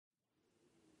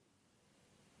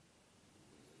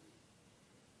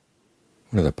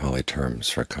One of the Pali terms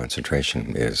for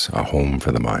concentration is a home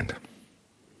for the mind.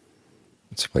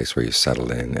 It's a place where you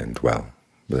settle in and dwell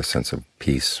with a sense of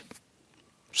peace,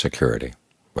 security,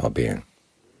 well-being.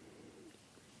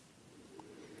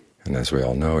 And as we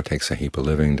all know, it takes a heap of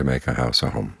living to make a house a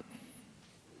home.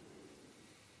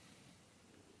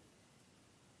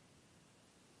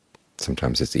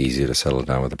 Sometimes it's easy to settle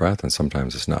down with the breath, and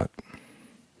sometimes it's not.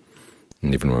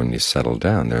 And even when you settle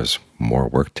down, there's more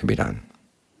work to be done.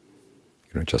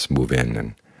 You don't just move in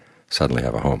and suddenly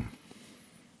have a home.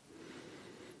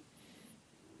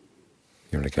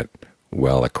 You want to get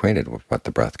well acquainted with what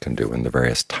the breath can do and the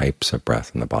various types of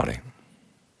breath in the body.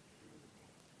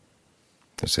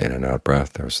 There's the in and out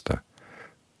breath, there's the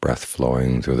breath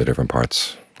flowing through the different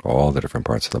parts, all the different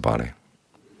parts of the body.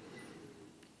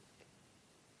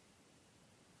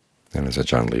 And as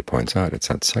Ajahn Lee points out, it's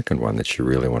that second one that you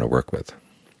really want to work with.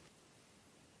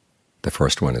 The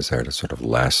first one is there to sort of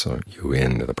lasso you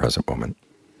into the present moment.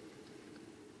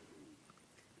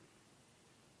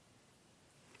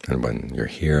 And when you're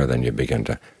here, then you begin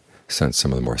to sense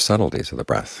some of the more subtleties of the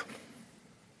breath.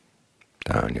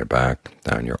 Down your back,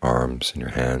 down your arms and your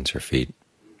hands, your feet,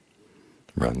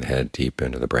 around the head, deep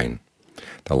into the brain.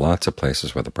 There are lots of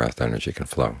places where the breath energy can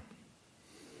flow.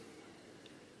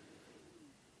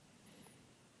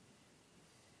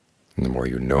 And the more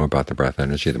you know about the breath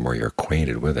energy, the more you're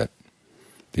acquainted with it,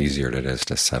 the easier it is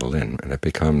to settle in, and it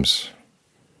becomes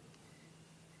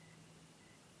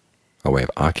a way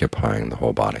of occupying the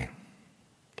whole body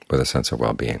with a sense of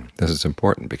well-being. This is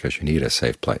important because you need a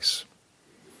safe place.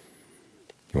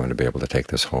 You want to be able to take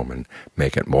this home and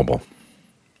make it mobile.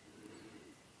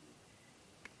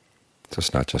 So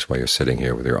it's not just while you're sitting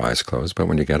here with your eyes closed, but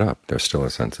when you get up, there's still a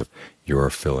sense of you're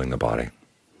filling the body.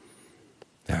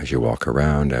 As you walk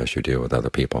around, as you deal with other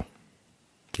people,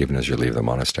 even as you leave the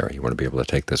monastery, you want to be able to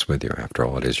take this with you. After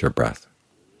all, it is your breath.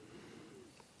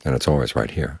 And it's always right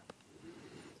here.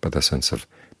 But the sense of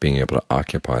being able to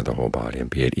occupy the whole body and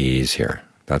be at ease here,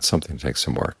 that's something that takes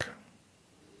some work.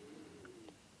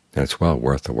 And it's well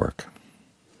worth the work.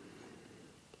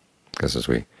 Because as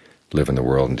we live in the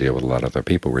world and deal with a lot of other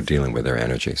people, we're dealing with their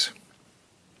energies.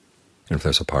 And if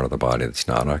there's a part of the body that's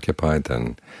not occupied,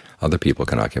 then other people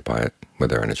can occupy it with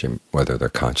their energy, whether they're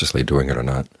consciously doing it or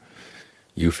not.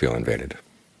 You feel invaded.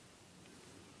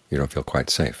 You don't feel quite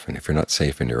safe. And if you're not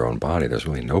safe in your own body, there's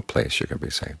really no place you can be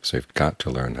safe. So you've got to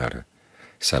learn how to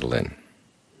settle in.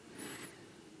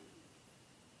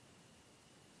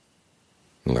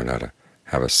 Learn how to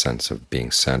have a sense of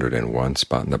being centered in one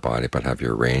spot in the body, but have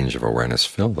your range of awareness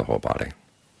fill the whole body.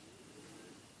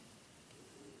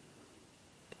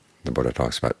 The Buddha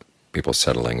talks about people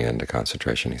settling into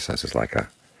concentration. He says it's like a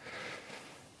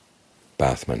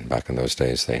bathman. Back in those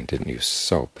days, they didn't use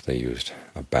soap. They used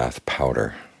a bath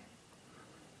powder,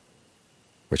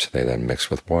 which they then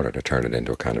mixed with water to turn it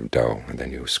into a kind of dough, and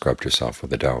then you scrubbed yourself with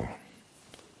the dough.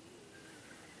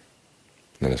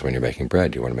 And then as when you're making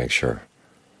bread, you want to make sure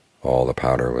all the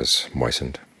powder was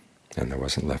moistened, and there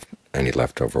wasn't any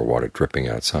leftover water dripping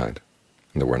outside,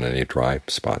 and there weren't any dry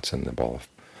spots in the ball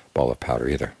of powder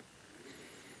either.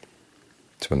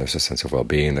 So when there's a sense of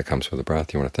well-being that comes with the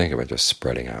breath, you want to think of it just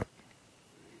spreading out,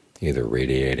 either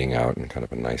radiating out in kind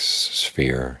of a nice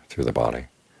sphere through the body,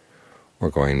 or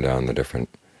going down the different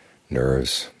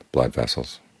nerves, blood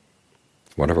vessels,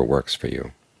 whatever works for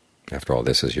you. After all,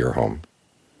 this is your home.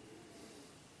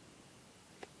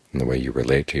 And the way you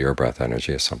relate to your breath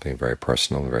energy is something very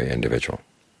personal, very individual.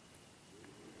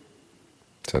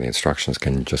 So the instructions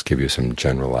can just give you some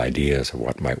general ideas of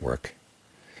what might work,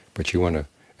 but you want to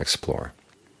explore.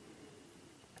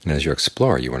 And as you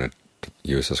explore, you want to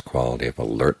use this quality of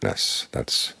alertness.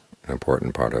 That's an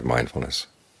important part of mindfulness,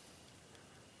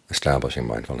 establishing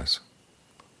mindfulness.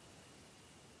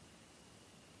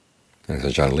 And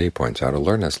as Ajahn Lee points out,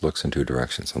 alertness looks in two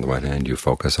directions. On the one hand, you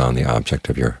focus on the object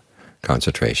of your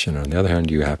concentration. On the other hand,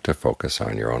 you have to focus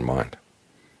on your own mind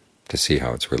to see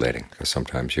how it's relating, because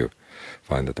sometimes you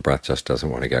find that the breath just doesn't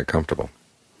want to get comfortable.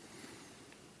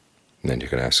 And then you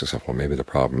can ask yourself, well, maybe the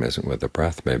problem isn't with the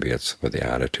breath, maybe it's with the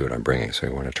attitude I'm bringing. So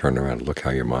you want to turn around and look how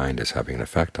your mind is having an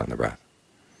effect on the breath.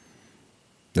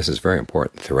 This is very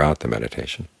important throughout the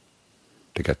meditation,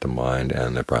 to get the mind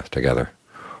and the breath together,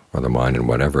 or the mind and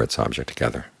whatever its object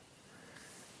together.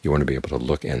 You want to be able to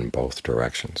look in both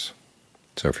directions.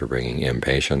 So if you're bringing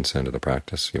impatience into the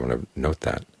practice, you want to note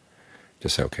that.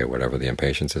 Just say, okay, whatever the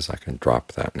impatience is, I can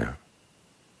drop that now.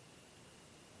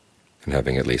 And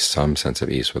having at least some sense of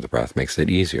ease with the breath makes it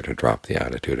easier to drop the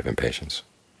attitude of impatience.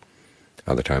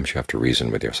 Other times you have to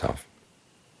reason with yourself,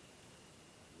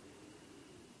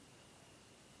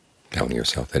 telling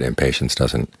yourself that impatience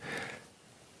doesn't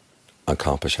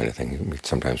accomplish anything.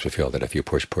 Sometimes we feel that if you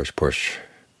push, push, push,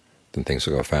 then things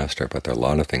will go faster, but there are a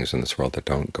lot of things in this world that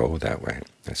don't go that way,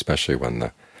 especially when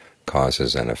the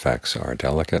causes and effects are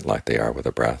delicate, like they are with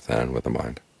the breath and with the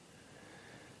mind.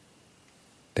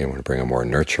 They want to bring a more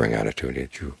nurturing attitude,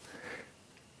 that you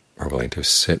are willing to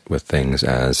sit with things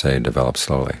as they develop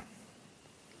slowly.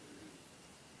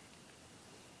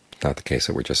 It's not the case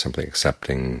that we're just simply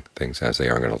accepting things as they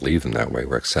are and going to leave them that way.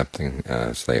 We're accepting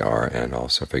as they are and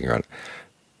also figuring out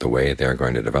the way they're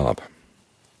going to develop.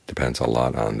 Depends a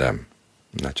lot on them,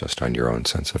 not just on your own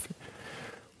sense of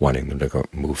wanting them to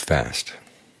move fast.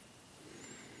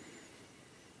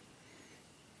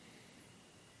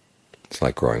 It's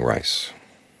like growing rice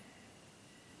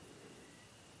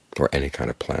or any kind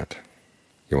of plant.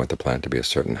 You want the plant to be a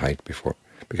certain height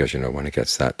because you know when it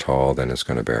gets that tall, then it's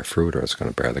going to bear fruit or it's going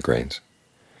to bear the grains.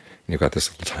 And you've got this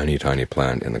little tiny, tiny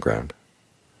plant in the ground.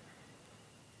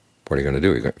 What are you going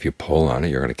to do? If you pull on it,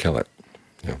 you're going to kill it.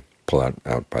 Pull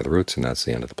out by the roots, and that's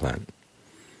the end of the plant.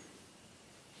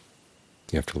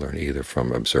 You have to learn either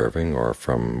from observing or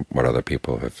from what other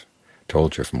people have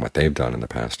told you, from what they've done in the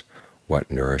past,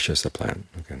 what nourishes the plant.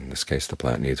 In this case, the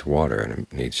plant needs water, and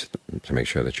it needs to make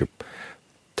sure that you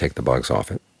take the bugs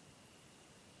off it,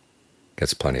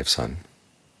 gets plenty of sun,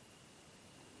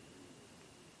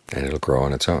 and it'll grow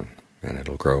on its own, and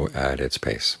it'll grow at its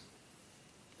pace.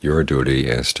 Your duty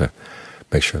is to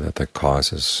make sure that the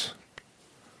causes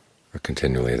are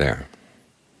continually there.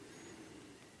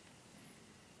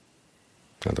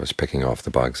 In other words, picking off the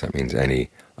bugs, that means any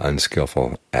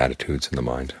unskillful attitudes in the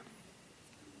mind.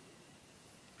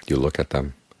 You look at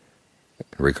them,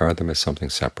 regard them as something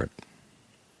separate.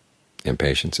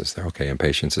 Impatience is there. Okay,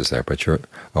 impatience is there, but you're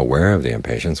aware of the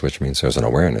impatience, which means there's an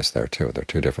awareness there too. They're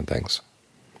two different things.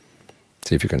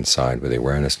 See if you can side with the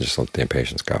awareness and just let the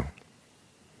impatience go.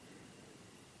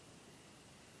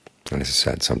 And as I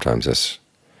said, sometimes this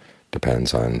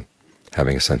depends on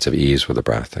having a sense of ease with the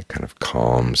breath that kind of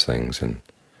calms things and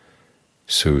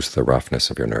soothes the roughness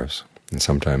of your nerves. And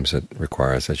sometimes it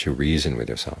requires that you reason with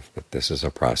yourself that this is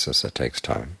a process that takes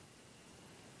time.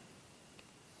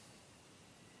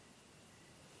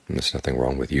 And there's nothing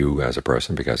wrong with you as a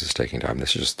person because it's taking time.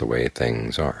 This is just the way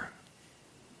things are.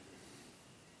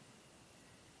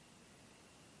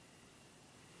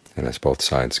 And as both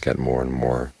sides get more and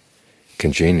more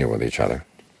congenial with each other,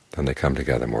 then they come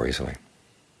together more easily.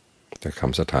 There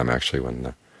comes a time actually when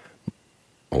the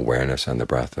awareness and the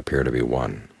breath appear to be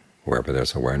one. Wherever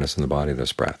there's awareness in the body,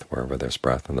 there's breath. Wherever there's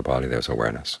breath in the body, there's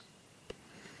awareness.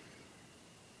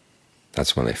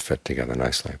 That's when they fit together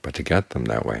nicely. But to get them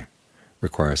that way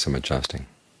requires some adjusting.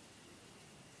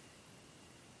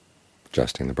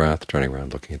 Adjusting the breath, turning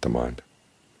around, looking at the mind.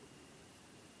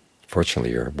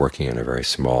 Fortunately, you're working in a very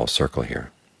small circle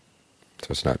here, so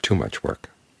it's not too much work,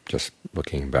 just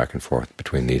looking back and forth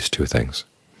between these two things.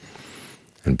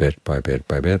 And bit by bit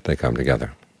by bit, they come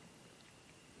together.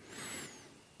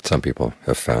 Some people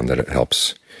have found that it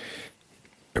helps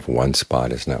if one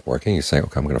spot is not working. You say,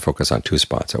 okay, I'm going to focus on two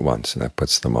spots at once, and that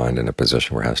puts the mind in a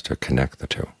position where it has to connect the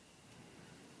two,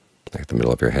 like the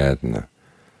middle of your head and the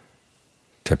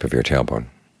tip of your tailbone,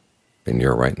 and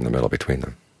you're right in the middle between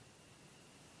them.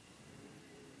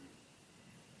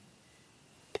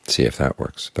 See if that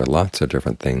works. There are lots of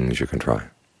different things you can try.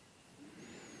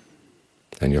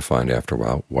 And you'll find after a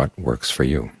while what works for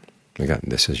you. Again,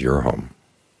 this is your home.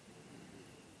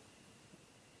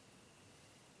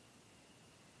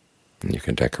 And you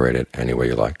can decorate it any way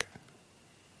you like.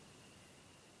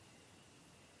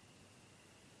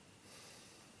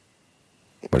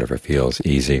 Whatever feels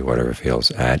easy, whatever feels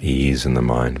at ease in the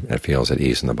mind, it feels at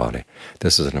ease in the body.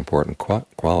 This is an important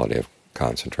quality of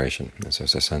concentration. There's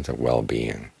a sense of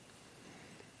well-being.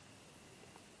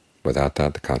 Without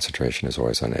that, the concentration is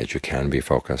always on edge. You can be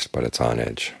focused, but it's on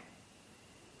edge.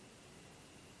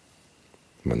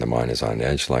 When the mind is on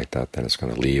edge like that, then it's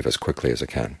going to leave as quickly as it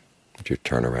can. If you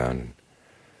turn around and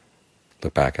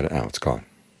look back at it, now it's gone.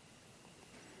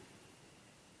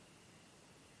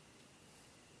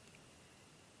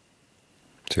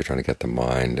 So you're trying to get the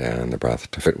mind and the breath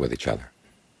to fit with each other,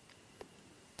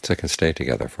 so it can stay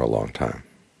together for a long time.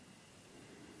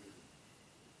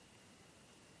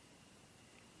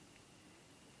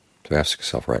 So ask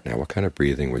yourself right now, what kind of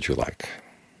breathing would you like?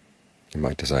 You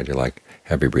might decide you like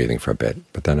heavy breathing for a bit,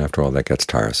 but then after all that gets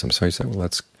tiresome. So you say, well,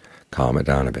 let's calm it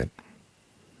down a bit.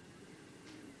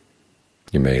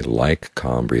 You may like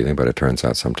calm breathing, but it turns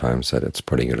out sometimes that it's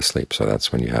putting you to sleep, so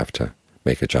that's when you have to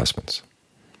make adjustments.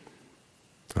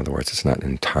 In other words, it's not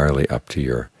entirely up to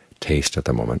your taste at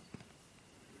the moment.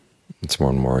 It's more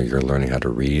and more you're learning how to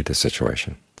read the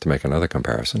situation. To make another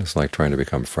comparison, it's like trying to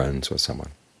become friends with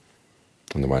someone.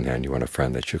 On the one hand, you want a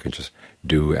friend that you can just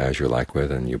do as you like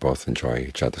with, and you both enjoy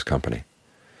each other's company.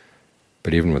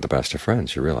 But even with the best of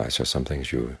friends, you realize there's some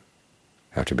things you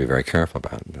have to be very careful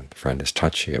about. The friend is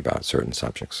touchy about certain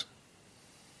subjects.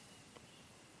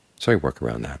 So you work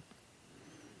around that,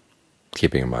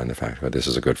 keeping in mind the fact that this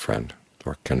is a good friend,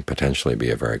 or can potentially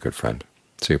be a very good friend.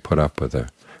 So you put up with the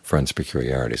friend's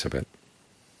peculiarities a bit.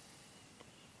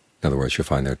 In other words, you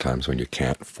find there are times when you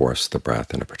can't force the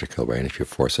breath in a particular way, and if you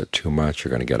force it too much, you're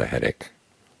going to get a headache,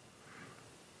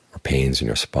 or pains in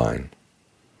your spine,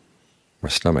 or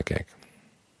stomach ache.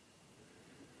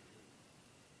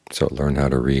 So learn how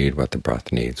to read what the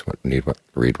breath needs,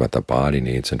 read what the body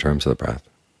needs in terms of the breath.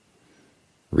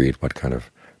 Read what kind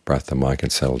of breath the mind can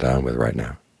settle down with right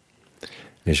now.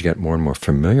 And as you get more and more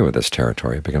familiar with this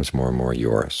territory, it becomes more and more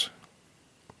yours.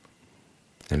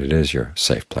 And it is your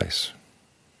safe place.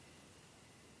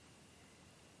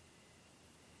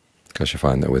 Because you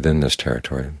find that within this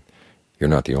territory, you're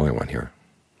not the only one here.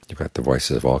 You've got the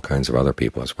voices of all kinds of other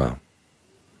people as well.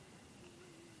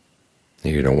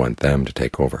 You don't want them to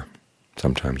take over.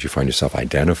 Sometimes you find yourself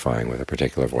identifying with a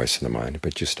particular voice in the mind,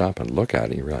 but you stop and look at it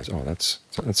and you realize, oh, that's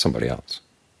somebody else,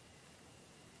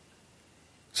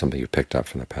 something you picked up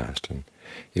from the past. And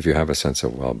if you have a sense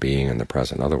of well-being in the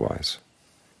present otherwise,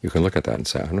 you can look at that and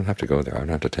say, I don't have to go there. I don't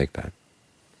have to take that.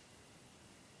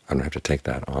 I don't have to take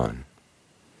that on.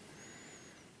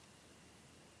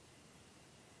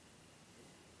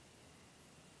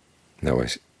 In that way,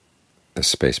 the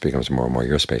space becomes more and more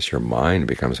your space. Your mind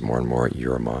becomes more and more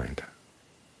your mind.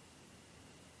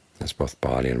 As both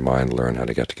body and mind learn how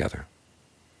to get together,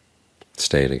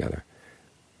 stay together,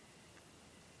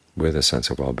 with a sense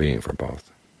of well-being for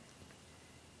both.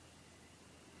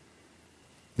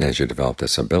 And as you develop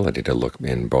this ability to look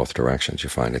in both directions, you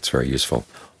find it's very useful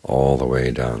all the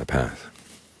way down the path.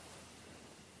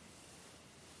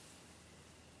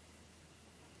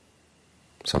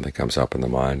 Something comes up in the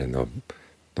mind, and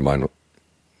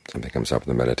something comes up in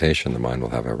the meditation, the mind will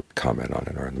have a comment on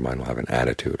it, or the mind will have an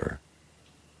attitude, or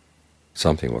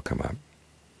something will come up.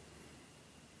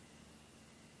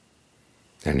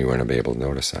 And you want to be able to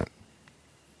notice that.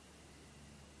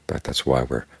 But that's why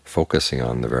we're focusing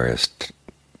on the various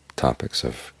topics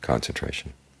of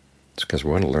concentration. It's because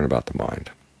we want to learn about the mind.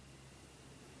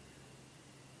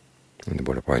 And the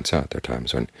Buddha points out there are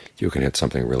times when you can hit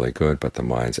something really good, but the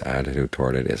mind's attitude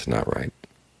toward it is not right.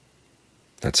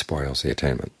 That spoils the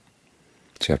attainment.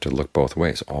 So you have to look both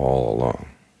ways all along.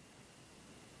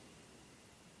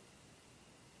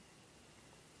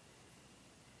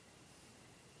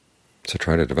 So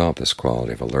try to develop this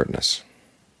quality of alertness.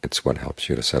 It's what helps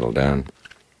you to settle down,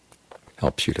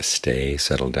 helps you to stay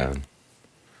settled down,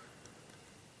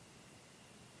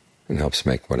 and helps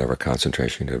make whatever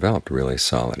concentration you developed really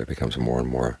solid. It becomes more and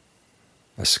more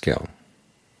a skill.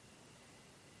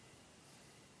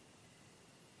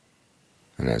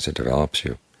 And as it develops,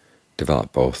 you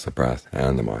develop both the breath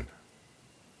and the mind,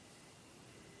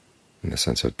 in the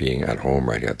sense of being at home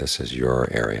right here. This is your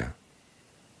area.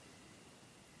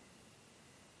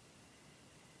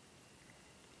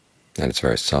 And it's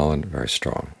very solid, very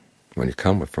strong. When you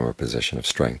come from a position of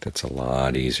strength, it's a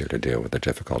lot easier to deal with the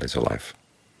difficulties of life.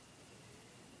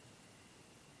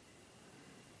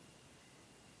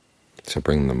 So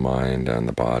bring the mind and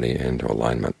the body into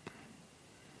alignment,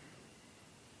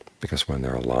 because when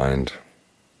they're aligned,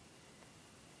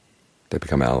 they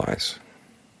become allies.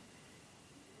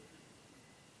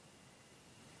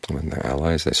 When they're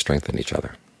allies, they strengthen each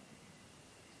other.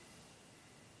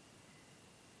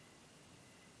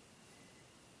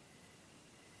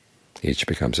 Each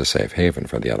becomes a safe haven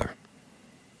for the other.